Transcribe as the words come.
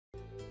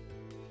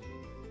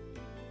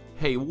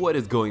Hey, what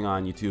is going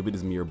on YouTube? It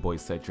is me, your boy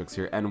Psytrix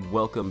here, and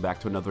welcome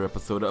back to another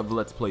episode of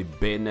Let's Play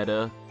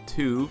Bayonetta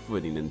 2 for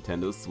the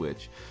Nintendo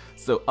Switch.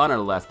 So on our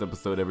last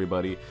episode,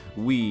 everybody,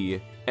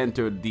 we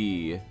entered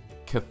the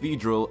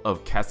Cathedral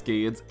of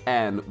Cascades,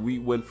 and we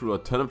went through a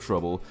ton of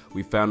trouble.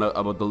 We found out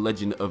about the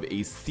legend of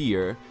a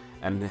seer,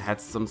 and it had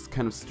some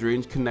kind of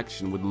strange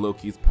connection with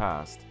Loki's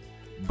past.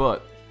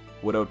 But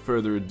without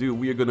further ado,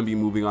 we are going to be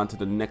moving on to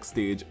the next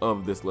stage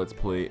of this Let's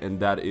Play, and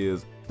that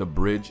is the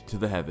Bridge to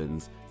the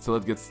Heavens. So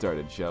let's get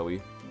started, shall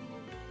we?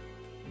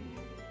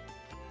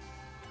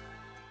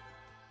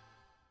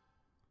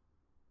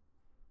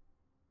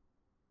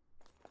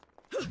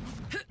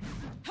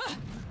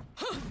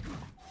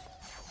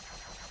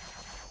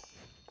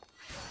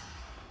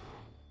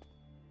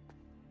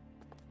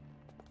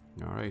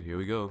 Alright, here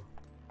we go.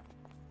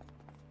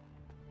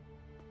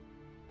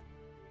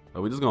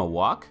 Are we just gonna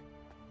walk?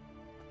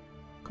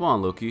 Come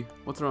on, Loki.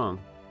 What's wrong?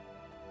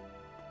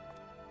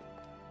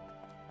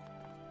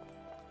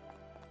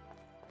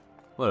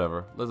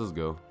 Whatever. Let's just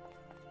go.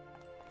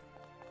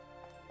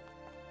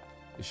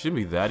 It shouldn't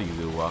be that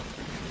easy to walk.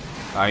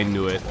 I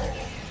knew it.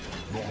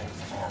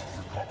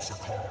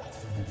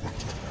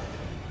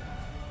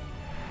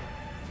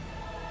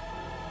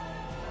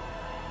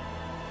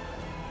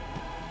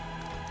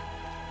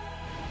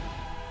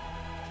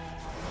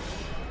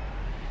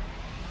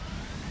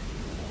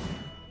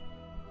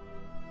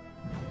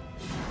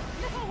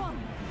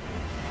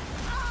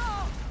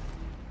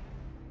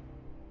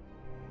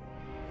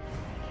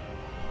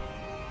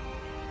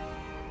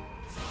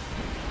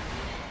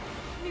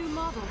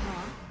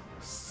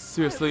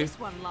 Seriously? This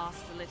one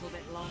lasts a little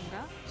bit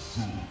longer.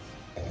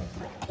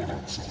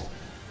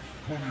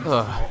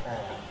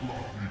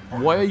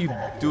 Why are you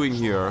doing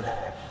here?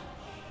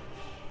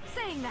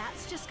 Saying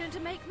that's just going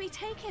to make me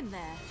take him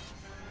there.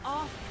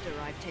 After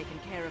I've taken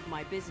care of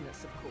my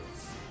business, of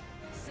course.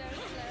 So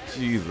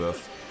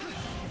Jesus.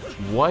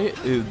 Why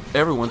is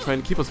everyone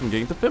trying to keep us from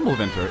getting the Thimble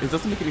Venter? It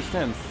doesn't make any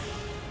sense.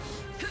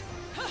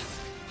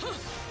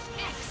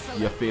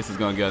 Your face is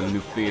gonna get a new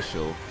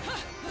facial.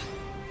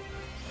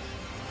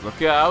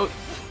 Look out!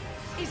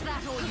 Is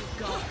that all you've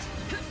got?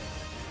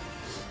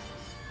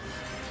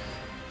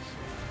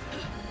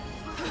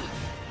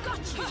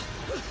 Got you.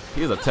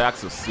 His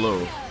attacks are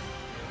slow.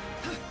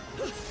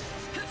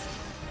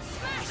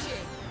 Smash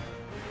it.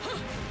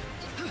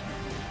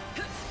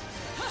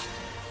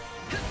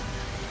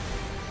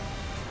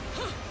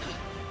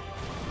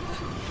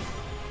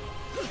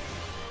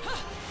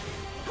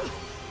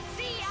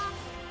 See ya.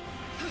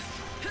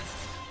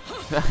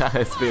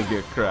 His face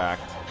get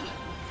cracked.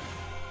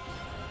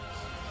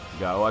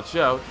 Gotta watch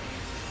out.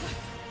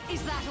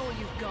 Is that all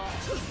you've got?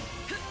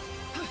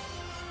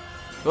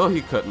 Oh,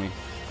 he cut me.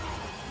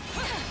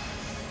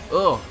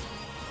 Oh!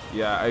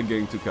 Yeah, I'm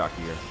getting too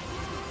cocky here.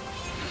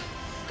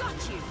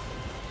 Got you.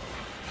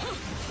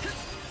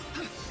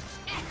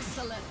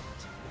 Excellent.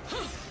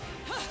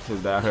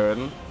 Is that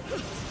hurting?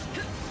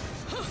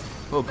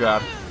 Oh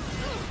god.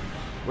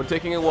 We're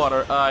taking in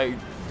water. I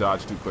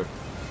dodged too quick.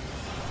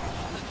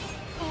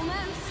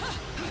 Almost.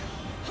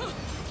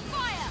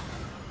 Fire.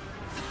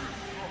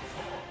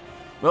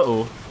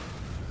 Uh-oh.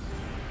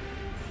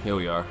 Here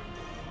we are.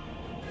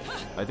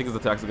 I think his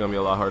attacks are gonna be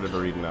a lot harder to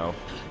read now.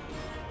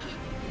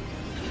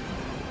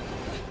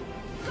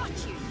 Got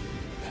you.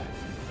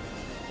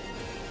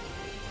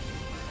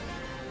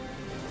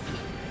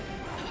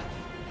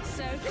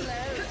 So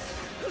close.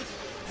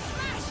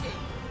 Smash it.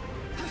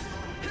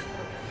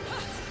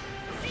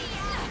 See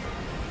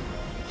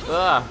ya.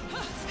 Ah!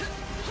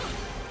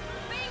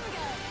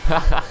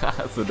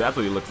 Bingo. So that's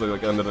what he looks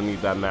like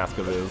underneath that mask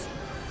of his.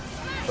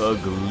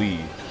 Ugly.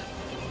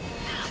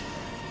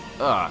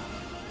 Ah.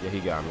 Yeah, he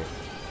got me.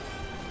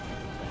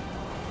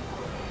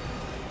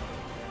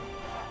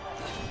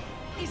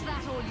 Is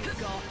that all you've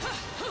got?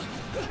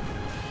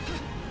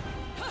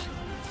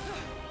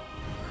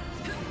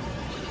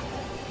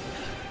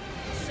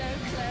 So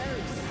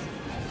close.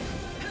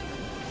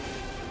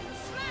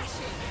 Smash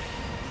it.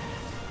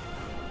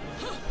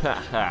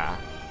 Haha.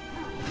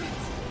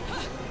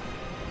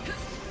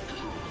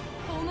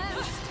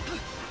 Almost.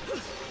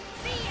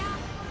 See ya.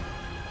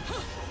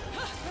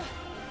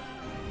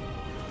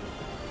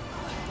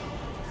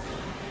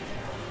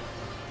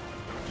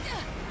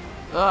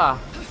 Ah.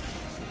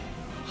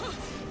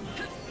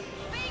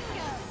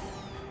 Bingo.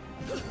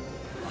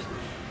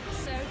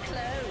 So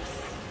close.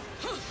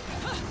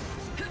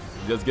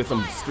 Just get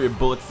some straight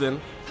bullets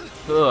in.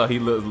 Ugh, he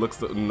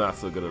looks not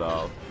so good at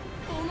all.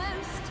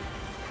 Almost.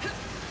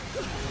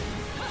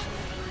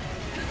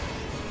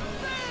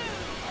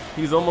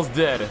 He's almost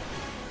dead.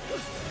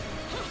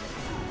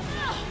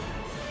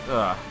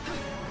 Ah.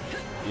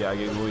 Yeah, I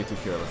get way too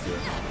careless here.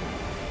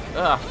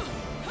 Ah.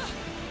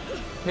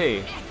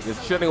 Hey,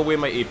 it's shutting away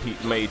my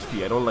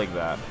HP. I don't like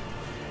that.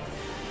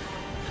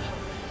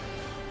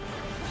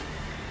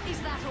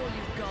 Is that all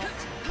you've got?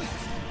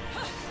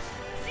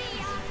 See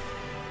ya.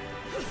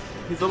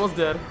 He's almost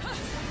dead.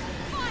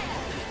 Fire.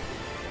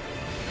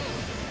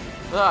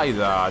 Ah, he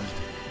dodged.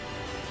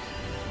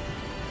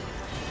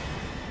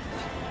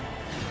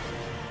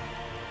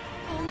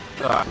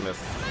 Ah, I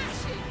missed.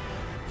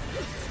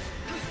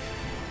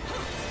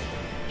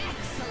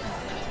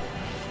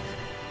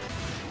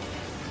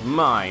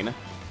 Mine.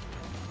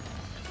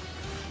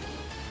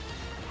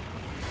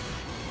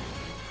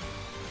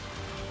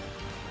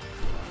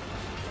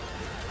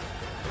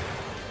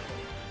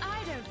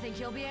 I don't think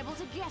you'll be able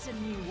to get a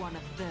new one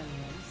of those.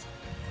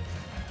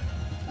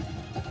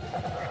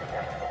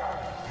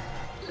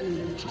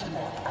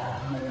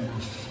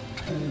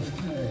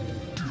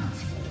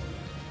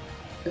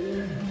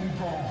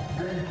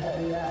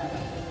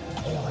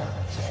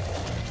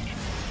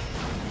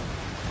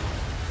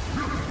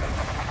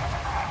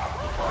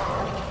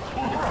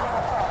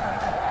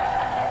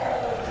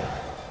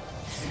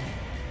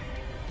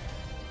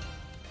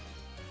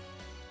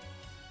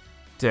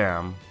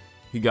 Damn,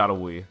 he got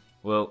away.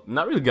 Well,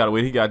 not really got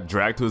away, he got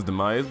dragged to his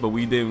demise, but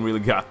we didn't really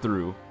got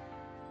through.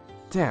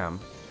 Damn.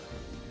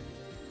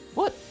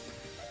 What?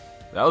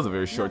 That was a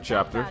very short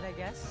chapter. Bad, I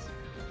guess.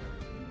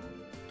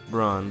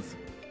 Bronze.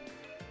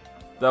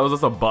 That was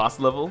just a boss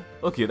level?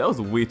 Okay, that was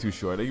way too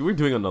short. We're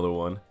doing another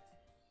one.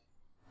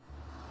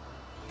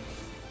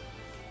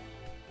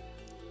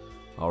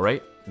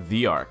 Alright,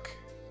 the Ark.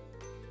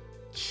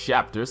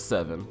 Chapter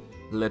 7.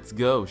 Let's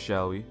go,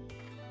 shall we?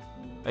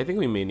 I think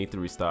we may need to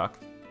restock.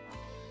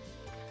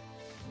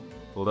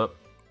 Hold up.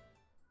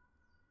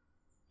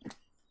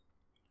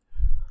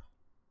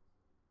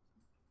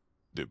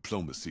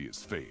 Diplomacy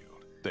has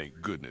failed.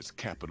 Thank goodness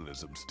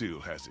capitalism still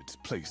has its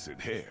place in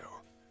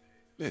hell.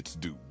 Let's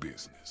do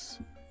business.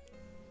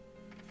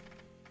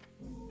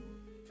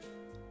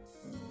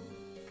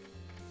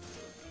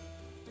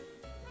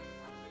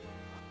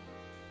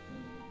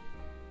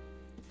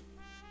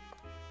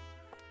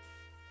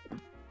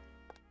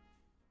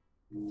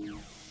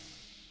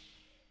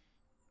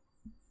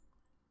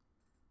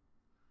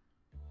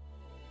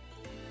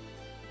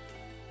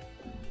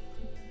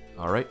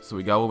 Alright, so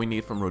we got what we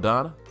need from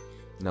Rodan.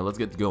 Now let's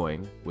get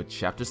going with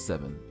Chapter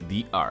 7,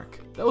 The Ark.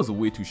 That was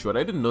way too short.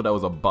 I didn't know that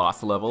was a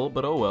boss level,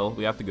 but oh well,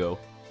 we have to go.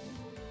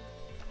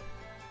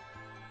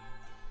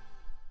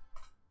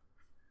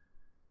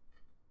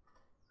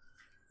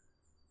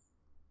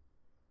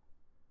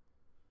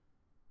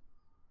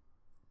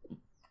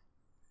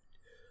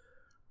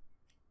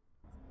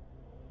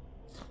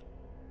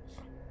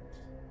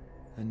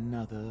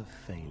 Another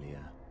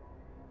failure.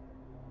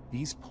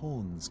 These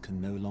pawns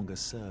can no longer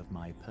serve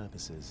my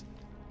purposes.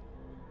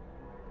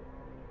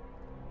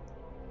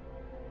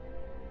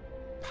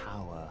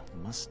 Power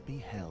must be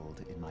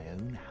held in my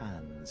own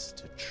hands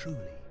to truly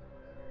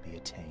be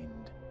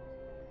attained.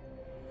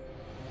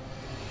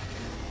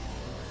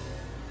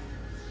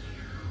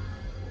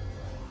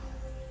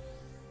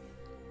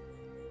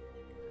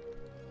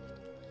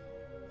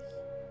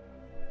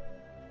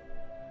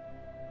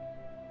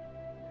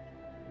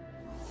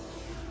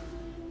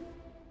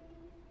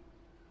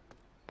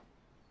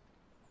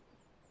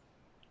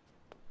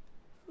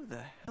 Who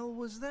the hell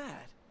was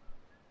that?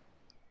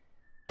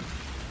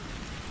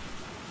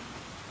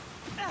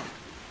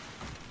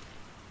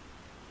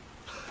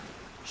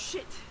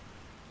 Shit!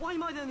 Why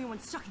am I the only one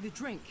sucking the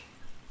drink?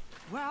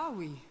 Where are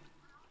we?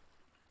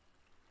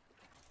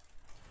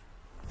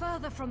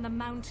 Further from the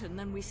mountain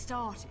than we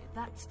started,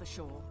 that's for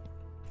sure.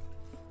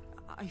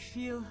 I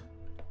feel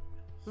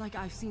like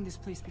I've seen this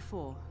place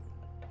before.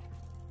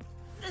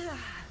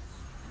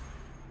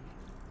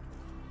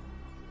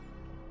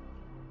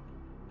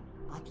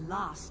 At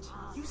last,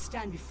 you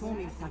stand before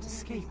me without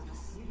escape.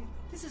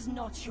 This is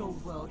not your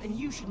world, and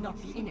you should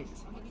not be in it.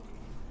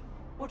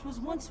 What was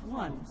once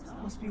one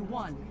must be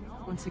one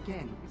once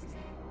again.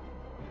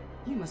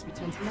 You must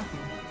return to nothing.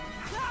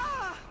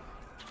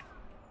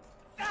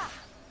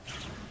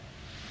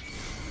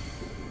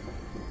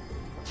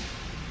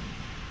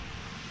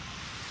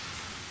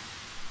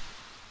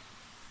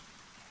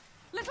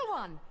 Little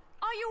one,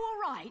 are you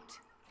all right?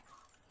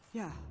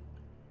 Yeah,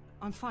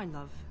 I'm fine,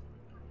 love.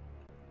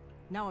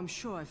 Now I'm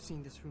sure I've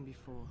seen this room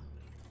before.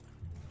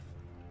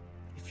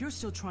 If you're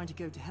still trying to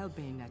go to hell,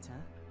 Bayonetta,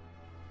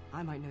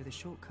 I might know the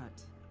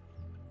shortcut.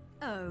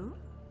 Oh?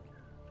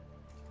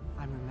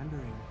 I'm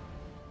remembering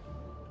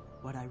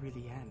what I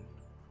really am.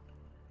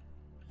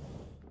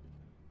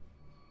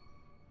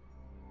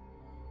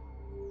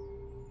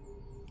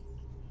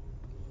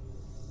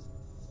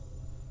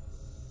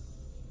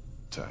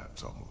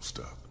 Time's almost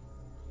up.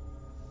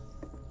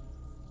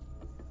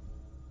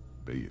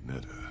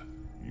 Bayonetta,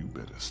 you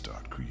better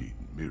start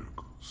creating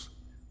miracles.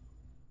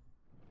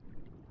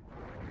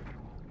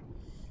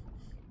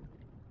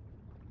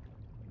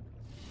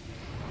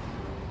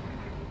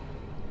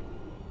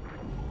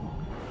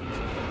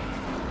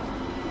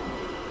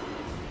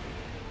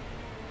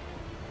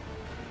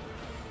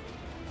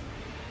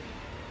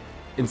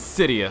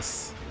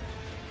 Insidious.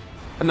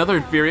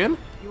 Another Inferion?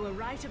 You were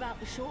right about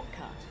the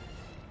shortcut.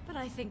 But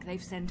I think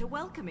they've sent a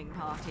welcoming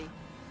party.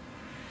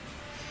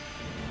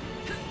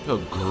 Oh,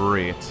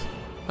 great.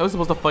 How are we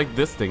supposed to fight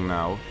this thing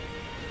now?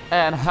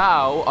 And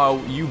how are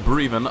you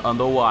breathing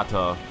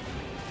underwater?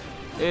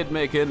 It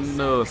making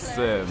no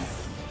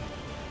sense.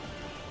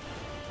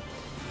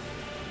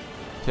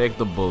 Take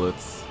the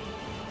bullets.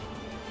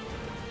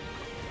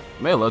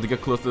 Am I allowed to get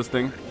close to this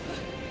thing?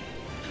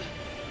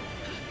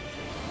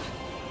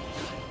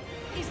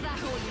 Is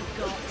that all you've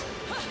got?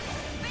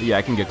 Yeah,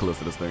 I can get close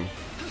to this thing.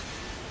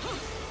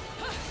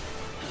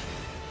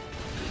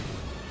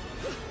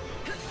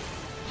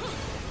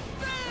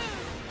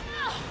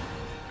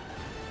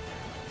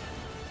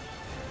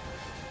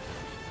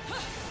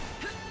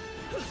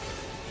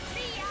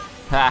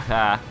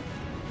 Haha.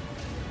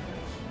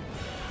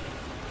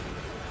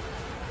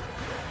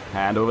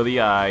 Hand over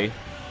the eye.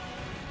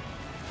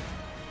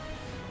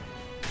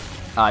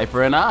 Eye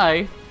for an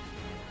eye.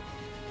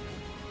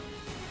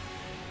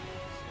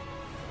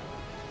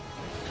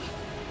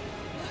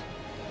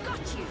 Got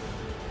you.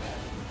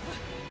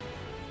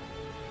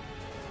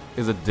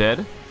 Is it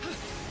dead?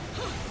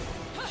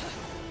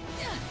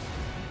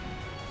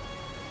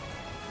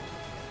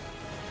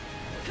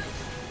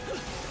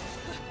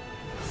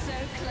 So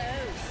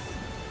close.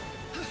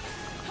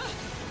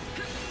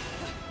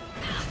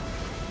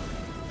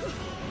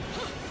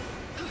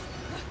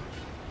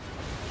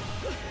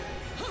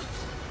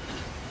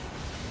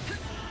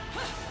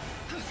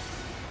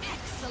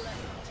 Excellent.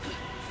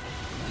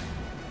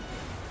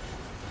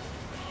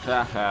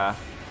 Haha.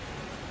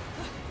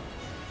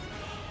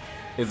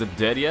 Is it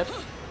dead yet?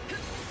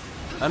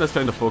 I'm just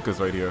trying to focus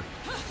right here.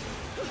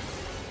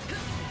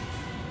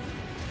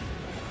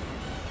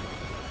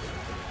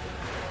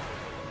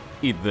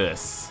 Eat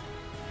this.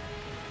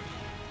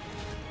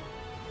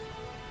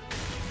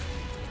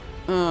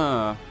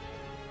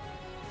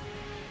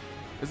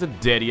 Is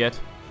it dead yet?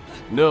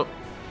 Nope.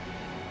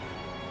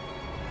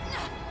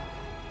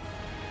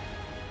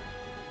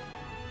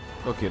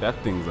 Okay, that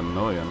thing's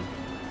annoying.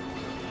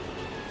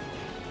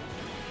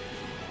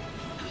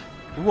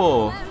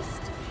 Whoa.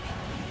 Almost.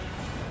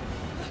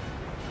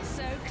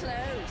 So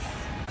close.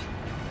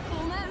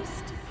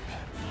 Almost.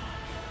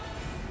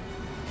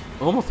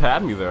 Almost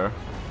had me there.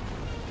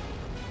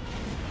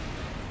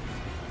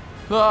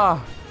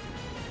 Ah!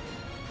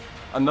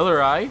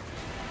 Another eye?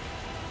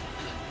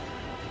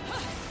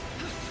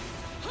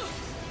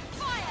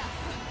 Fire.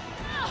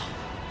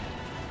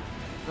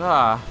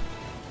 Ah.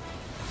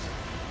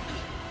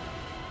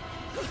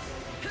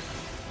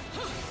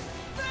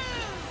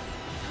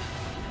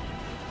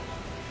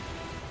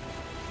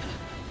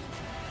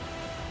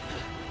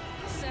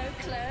 So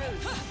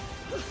close.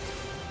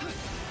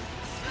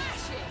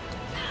 Smash it.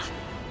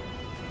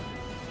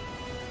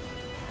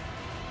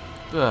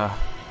 Ah.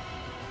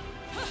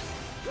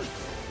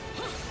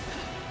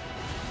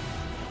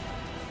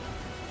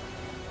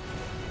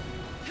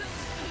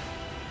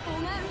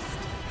 Almost.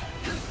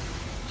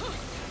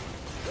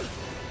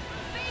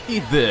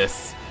 Eat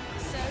this.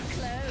 So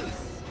close.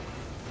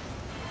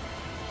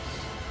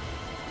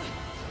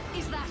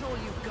 Is that all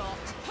you've got?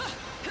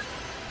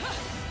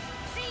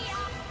 See ya.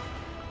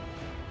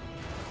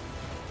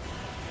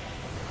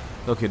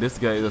 Okay, this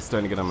guy is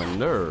starting to get on my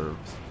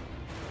nerves.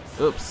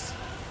 Oops.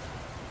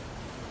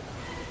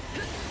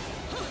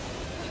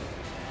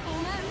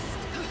 Almost.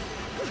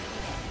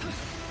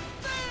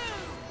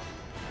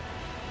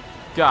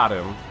 Got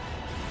him.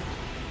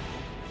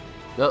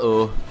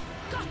 Uh-oh.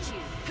 Got you.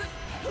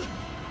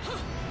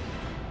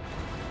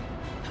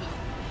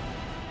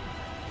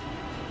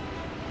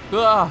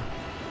 Ah!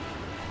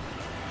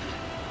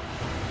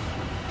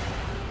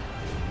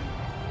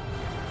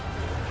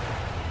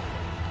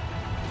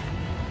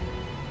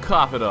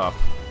 Cough it up.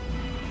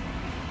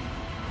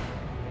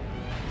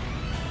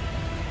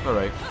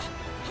 Alright.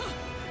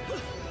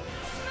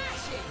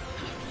 Smash it.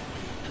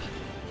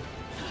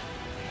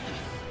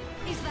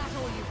 Is that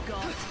all you've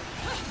got?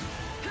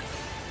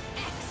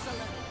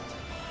 Excellent.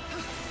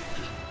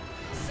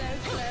 So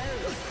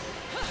close.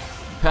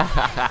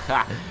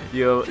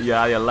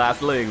 Yeah, your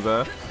last legs,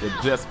 huh? You're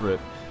desperate.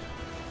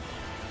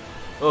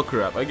 Oh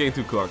crap, I'm getting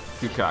too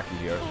cocky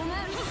here.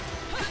 Almost.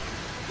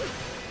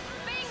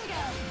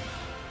 Bingo.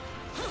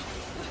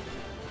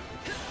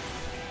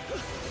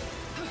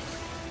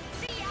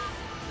 See ya.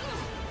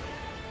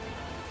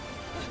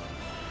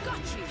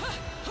 Got you.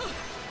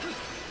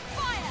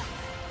 Fire.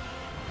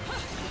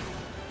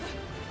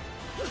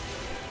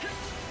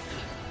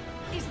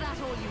 Is that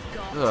all you've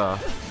got?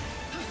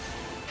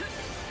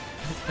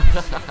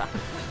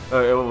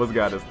 Alright, almost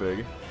got this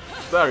thing.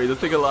 Sorry, just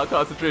taking a lot of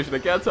concentration. I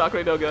can't talk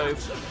right now,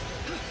 guys.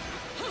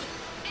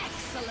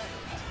 Excellent.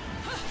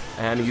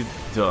 And he's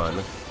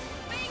done.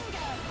 Bingo.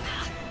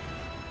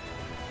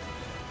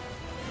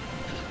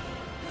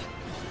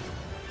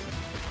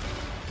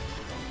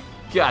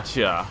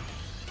 Gotcha.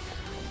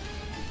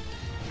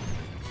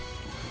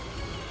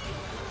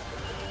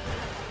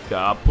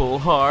 Gotta pull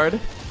hard.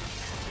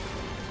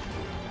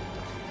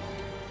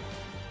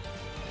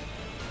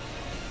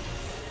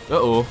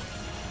 Uh-oh.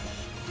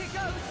 Here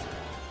goes.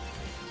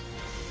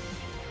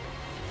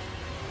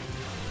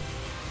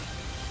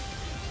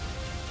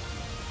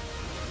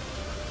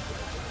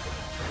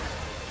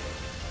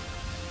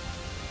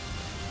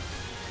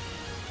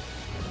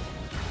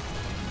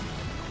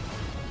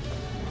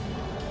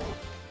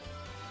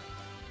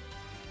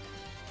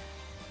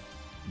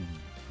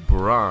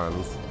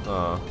 Bronze.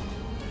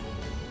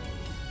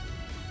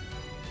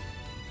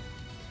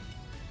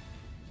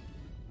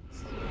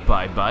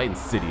 Bye-bye,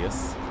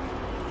 Insidious.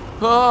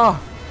 Ah!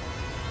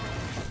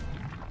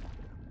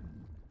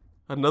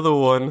 Another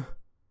one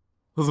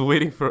was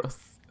waiting for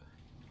us.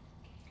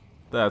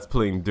 That's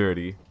playing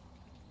dirty.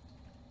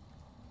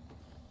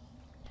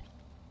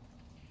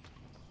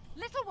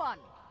 Little one,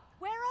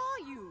 where are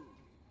you?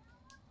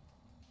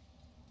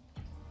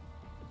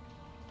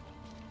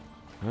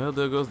 Well,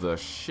 there goes the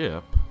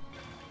ship.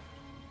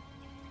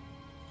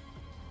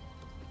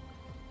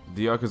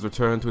 The Ark has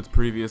returned to its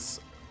previous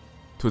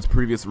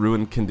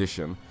ruined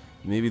condition.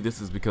 Maybe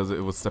this is because it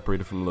was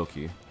separated from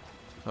Loki.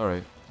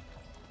 Alright.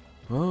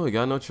 Well, we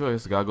got no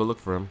choice. Gotta go look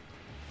for him.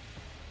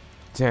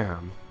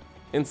 Damn.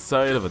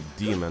 Inside of a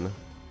demon.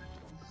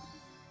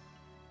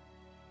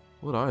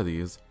 What are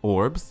these?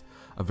 Orbs?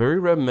 A very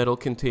rare metal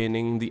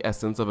containing the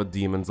essence of a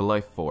demon's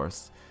life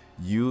force.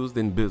 Used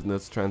in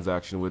business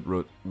transaction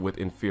with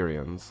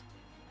Inferians.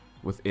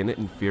 Within it,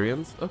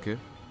 Inferians? Okay.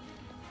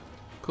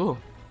 Cool.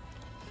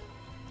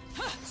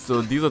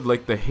 So these are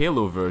like the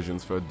Halo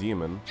versions for a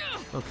demon.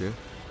 Okay.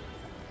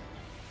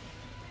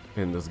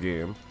 In this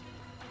game.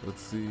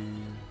 Let's see.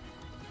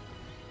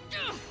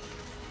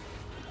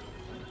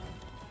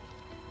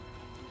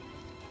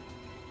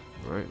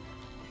 Right.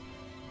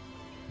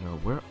 Now,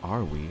 where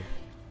are we?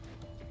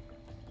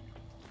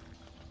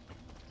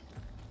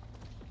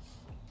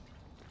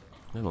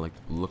 I don't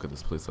like the look of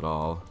this place at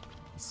all.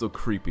 It's so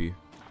creepy.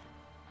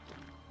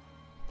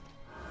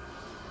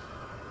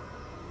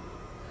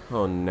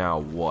 Oh, now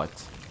what?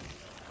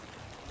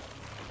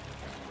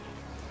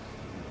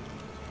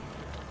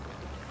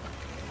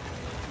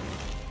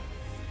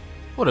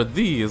 What are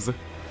these?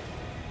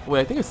 Wait,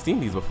 I think I've seen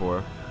these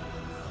before.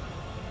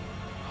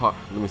 Huh,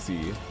 let me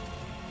see.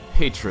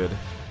 Hatred.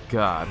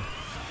 God.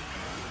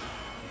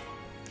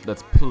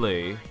 Let's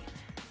play.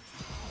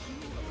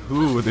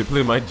 Ooh, they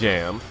play my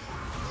jam.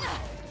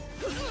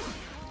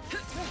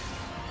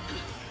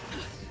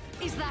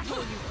 Is that all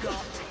you've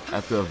got? I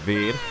have to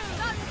evade.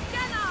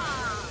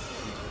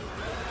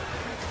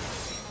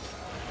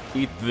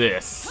 Eat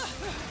this.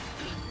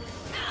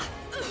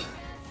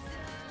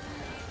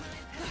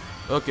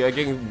 Okay, I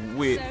can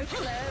wait. So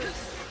close.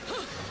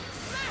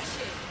 Smash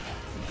it.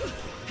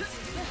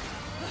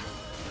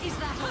 Is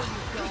that all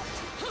you've got?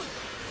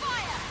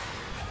 Fire.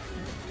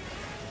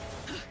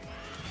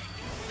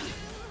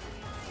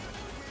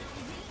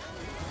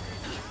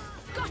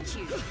 Got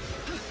you.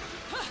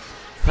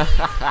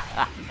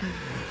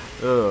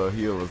 Oh,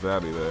 he was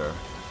at me there.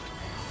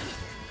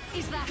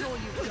 Is that all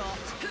you've got?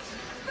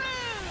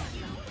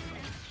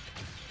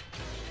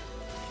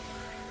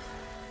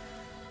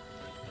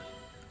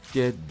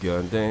 Get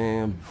gunned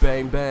down,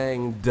 bang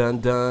bang, dun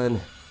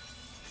dun.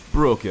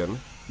 Broken.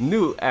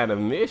 New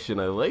animation,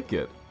 I like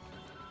it.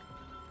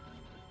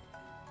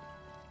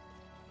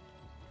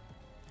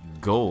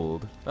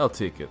 Gold, I'll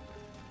take it.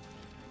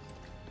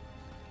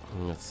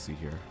 Let's see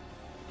here.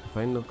 If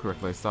I know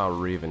correctly, I saw a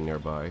raven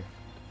nearby.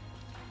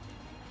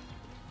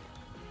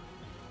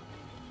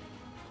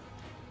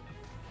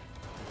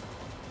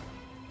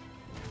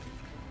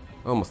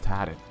 Almost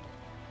had it.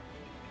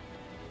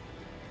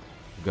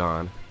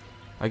 Gone.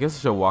 I guess I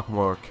should walk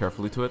more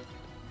carefully to it.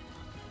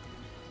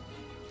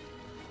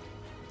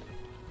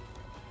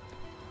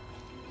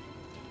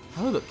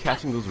 How is it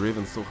catching those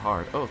ravens so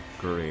hard? Oh,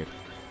 great.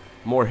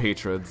 More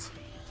hatreds.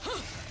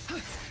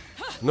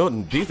 No,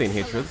 these ain't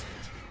hatreds.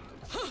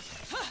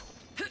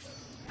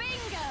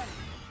 Bingo.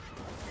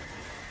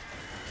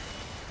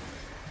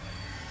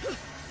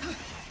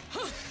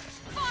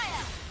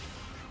 Fire.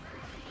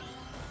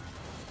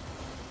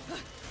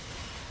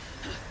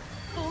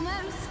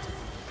 Almost.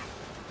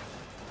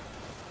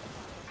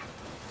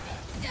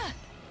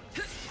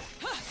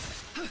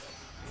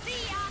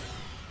 See ya.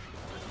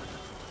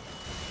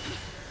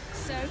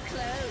 So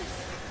close.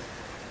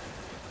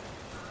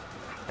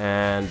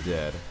 And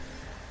dead.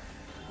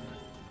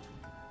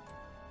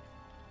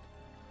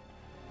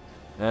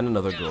 And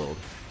another gold.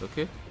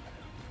 Okay.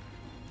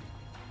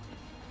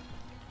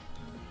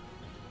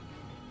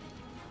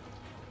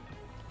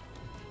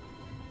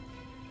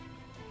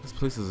 This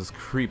place is just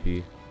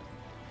creepy.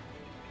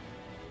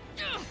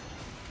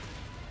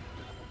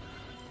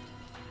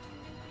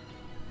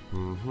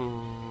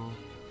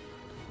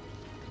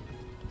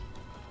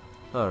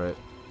 Alright.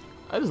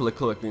 I just like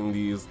collecting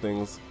these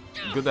things.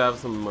 Good to have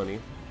some money.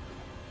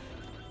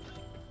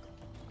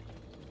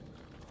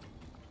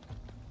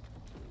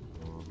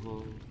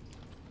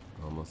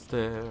 Almost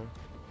there.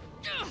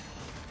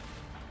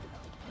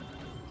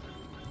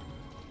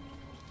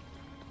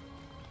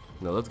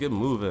 Now let's get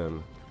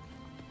moving.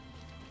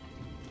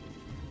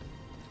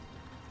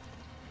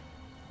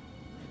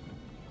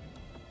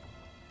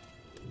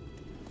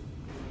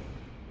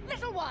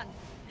 Little one.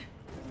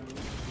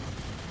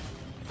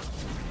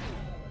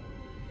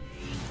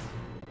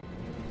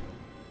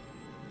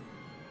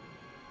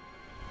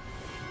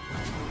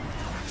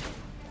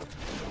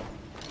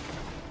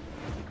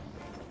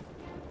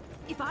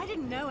 If I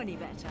didn't know any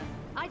better,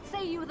 I'd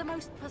say you were the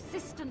most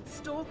persistent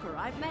stalker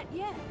I've met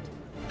yet.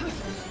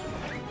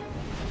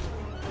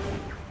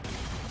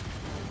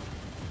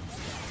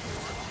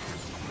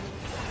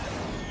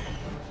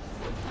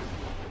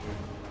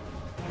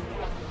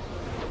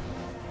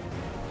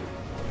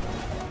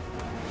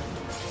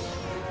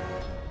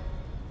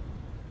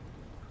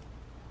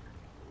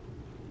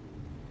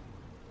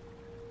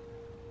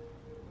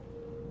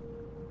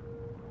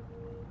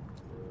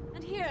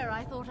 swear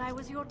I thought I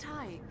was your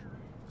type.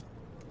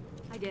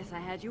 I guess I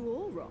had you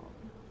all wrong.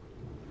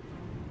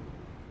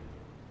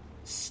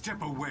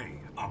 Step away,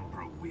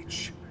 Umbra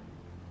Witch.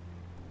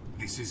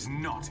 This is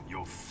not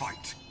your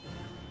fight.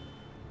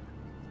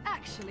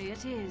 Actually,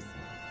 it is.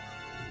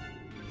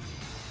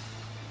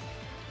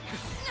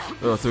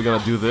 Oh, so we're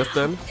gonna do this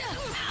then?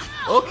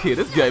 Okay,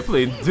 this guy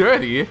playing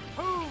dirty.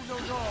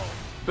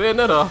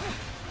 Bayonetta.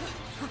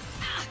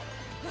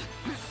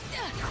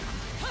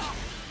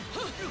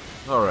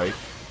 Alright,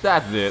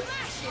 that's it.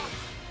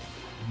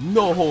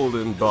 No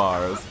holding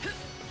bars.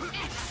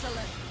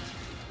 Excellent.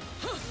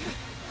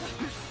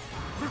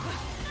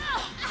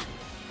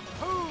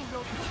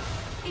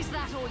 Is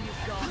that all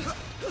you've got?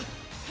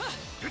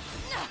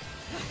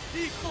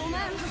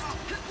 Almost.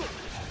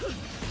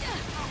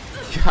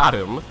 Got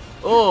him.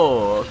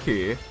 Oh,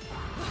 okay.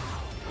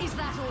 Is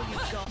that all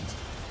you've got?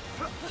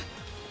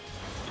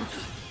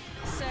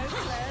 So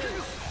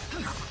close.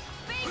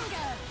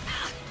 Bingo.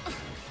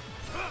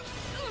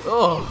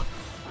 Oh.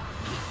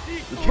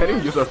 We can't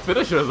even use our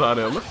finishers on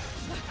him.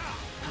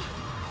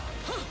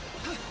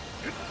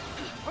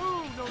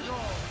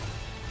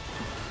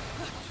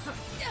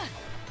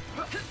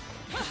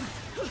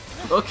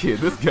 Okay,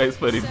 this guy's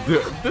fighting.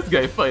 This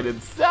guy fighting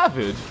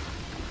savage.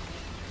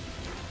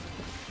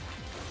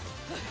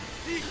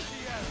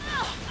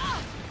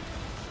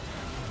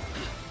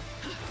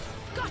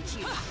 Got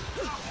you.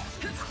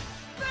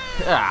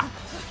 Ah,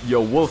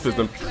 your wolf is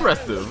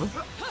impressive.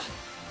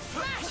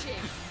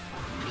 Smashing.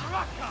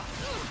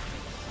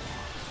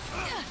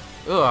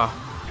 Ugh.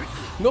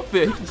 No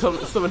fear, he can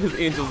come summon his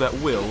angels at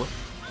will.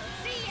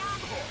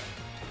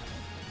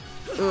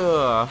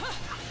 Ugh.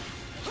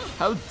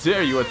 How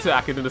dare you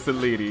attack an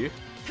innocent lady?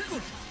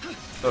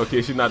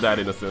 Okay, she's not that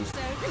innocent. So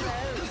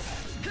close.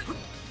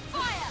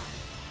 Fire.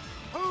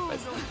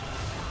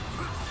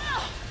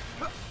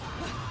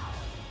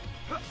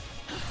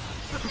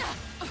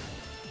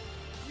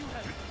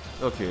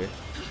 Okay.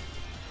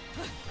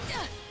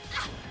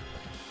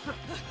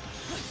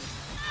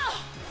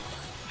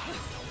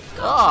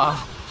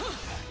 Ah!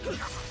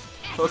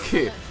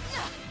 Okay.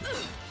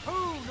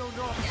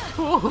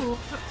 Oh.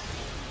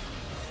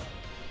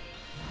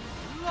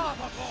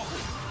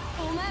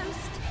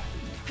 Almost.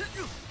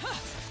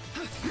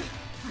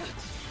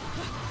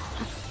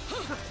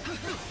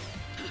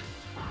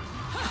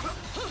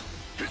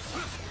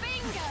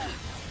 Bingo.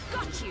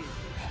 Got you.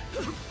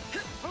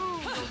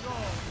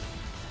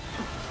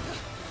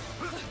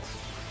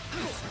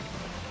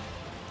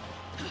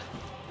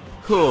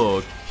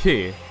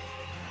 Okay.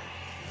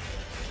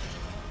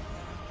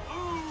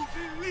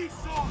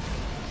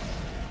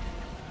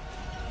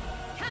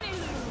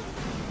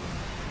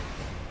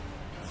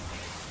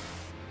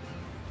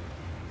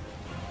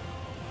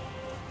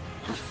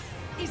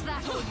 Is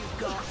that all you've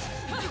got?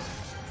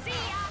 See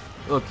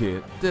ya.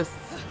 Okay, this.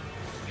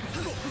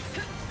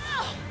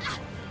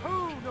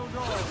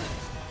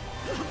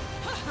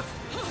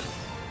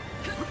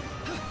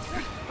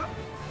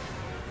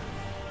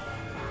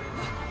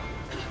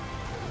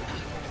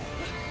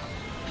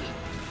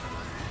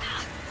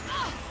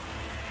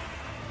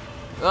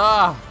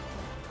 Ah!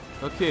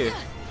 Okay.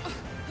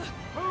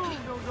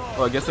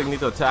 Oh, I guess I need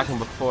to attack him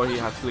before he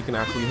can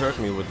actually hurt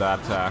me with that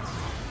attack.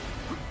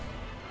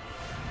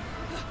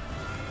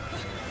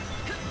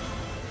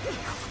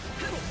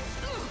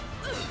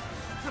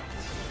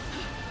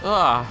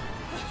 Ah!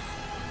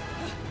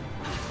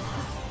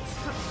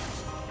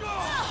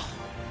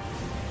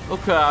 Oh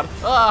god!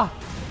 Ah!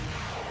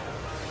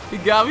 He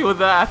got me with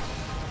that!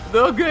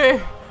 No way!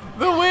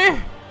 No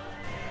way!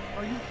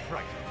 Are you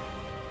frightened?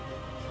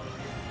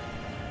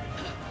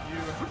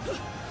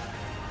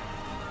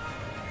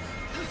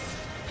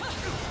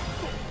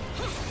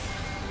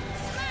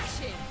 Smash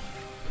him.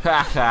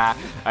 Haha!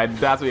 And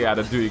that's what you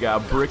gotta do, you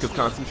gotta break his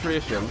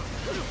concentration.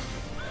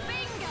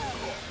 Bingo.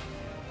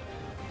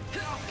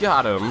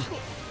 Got him!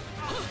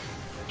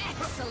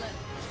 Excellent.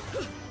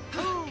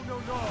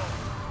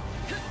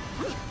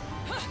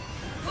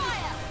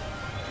 Fire.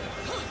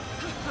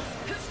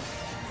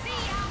 See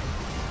ya.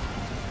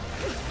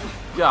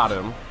 Got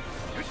him!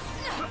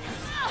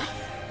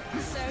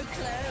 So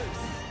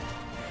close.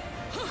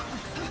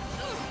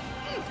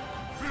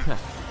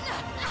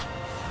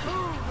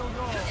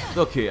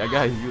 Okay, I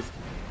gotta use.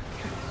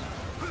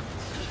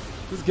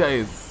 This guy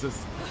is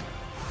just.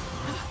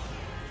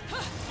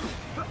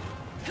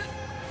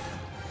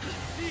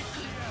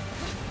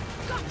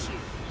 Got you.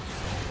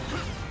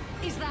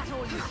 Is that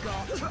all you've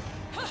got?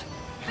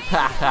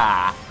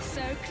 Haha!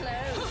 So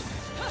close.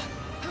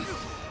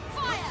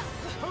 Fire.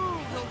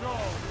 Boom.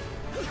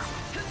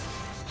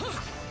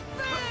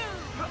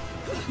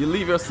 You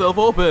leave yourself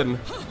open!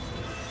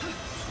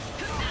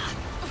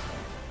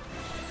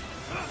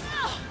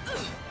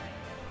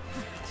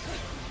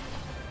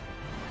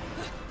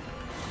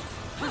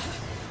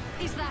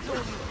 Is that all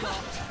you've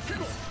got?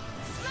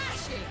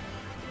 Smashing.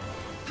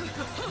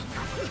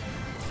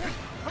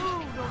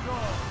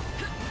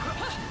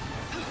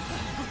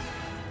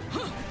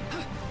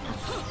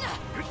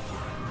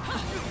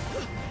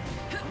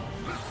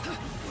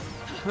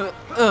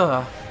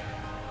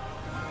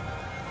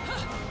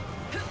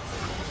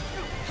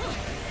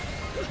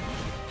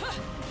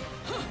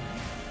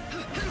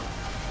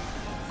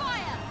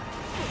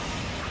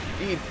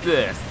 Eat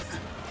this.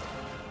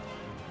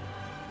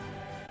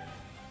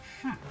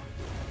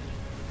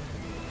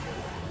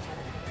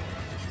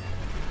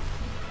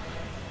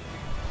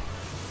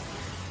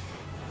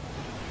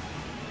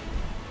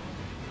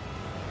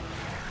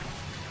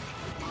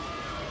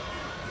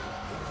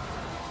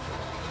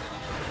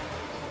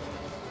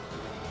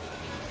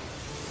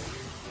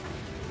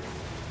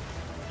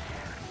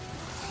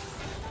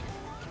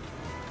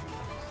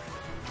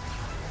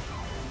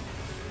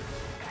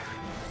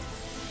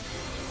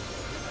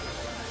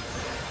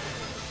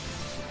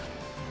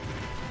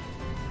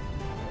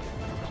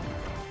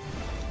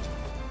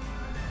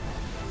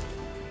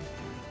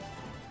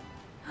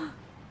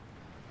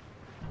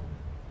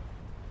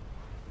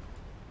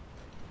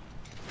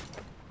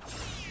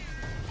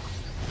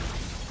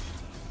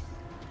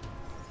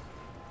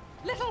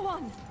 Little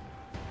one!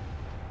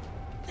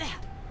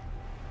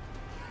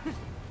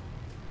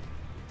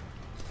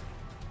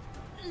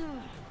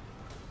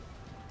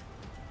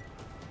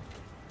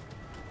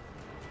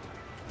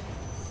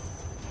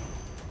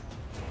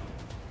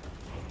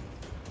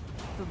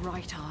 The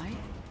right eye?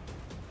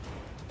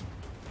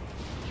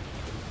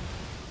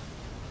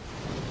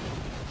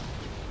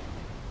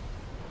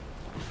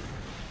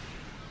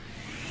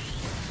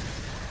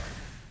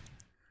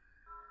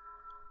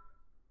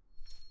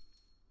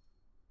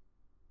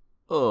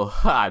 Oh,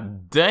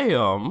 hot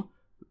damn!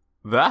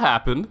 That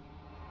happened.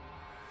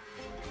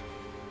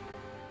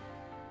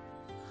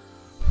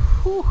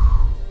 Whew.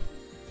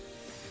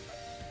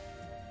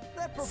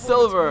 That performance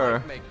Silver.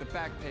 might make the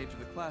back page of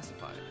the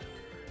classified.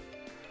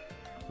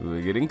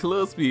 We're getting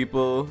close,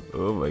 people.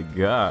 Oh my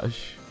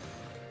gosh.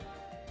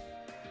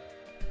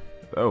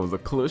 That was a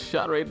close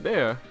shot right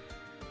there.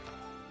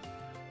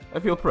 I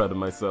feel proud of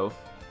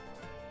myself.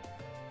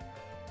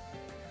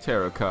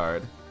 Tarot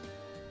card.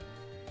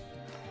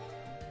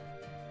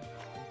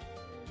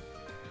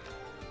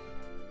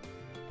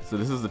 So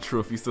this is the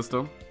trophy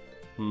system.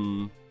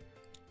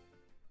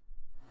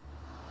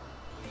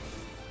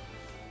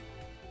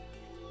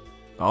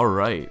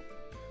 Alright.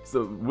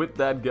 So with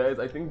that, guys,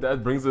 I think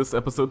that brings this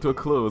episode to a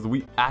close.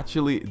 We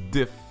actually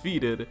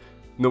defeated...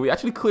 No, we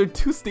actually cleared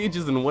 2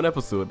 stages in 1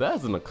 episode. That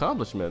is an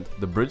accomplishment.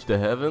 The Bridge to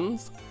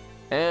Heavens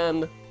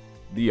and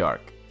the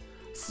Ark.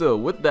 So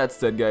with that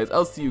said, guys,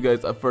 I'll see you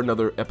guys for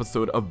another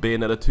episode of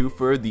Bayonetta 2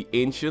 for the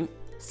Ancient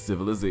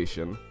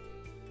Civilization.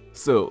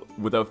 So,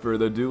 without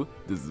further ado,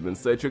 this has been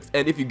Psytrix,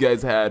 and if you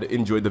guys had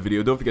enjoyed the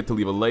video, don't forget to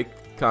leave a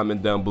like,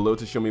 comment down below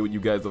to show me what you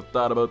guys have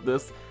thought about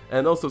this,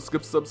 and also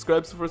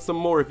subscribe for some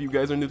more if you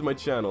guys are new to my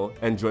channel,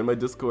 and join my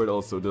Discord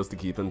also just to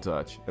keep in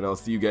touch. And I'll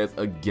see you guys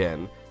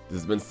again. This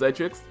has been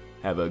Psytrix.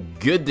 Have a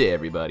good day,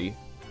 everybody.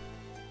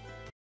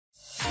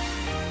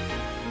 Tomorrow's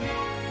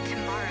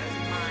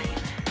mine.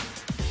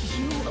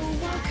 You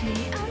awoke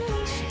me out of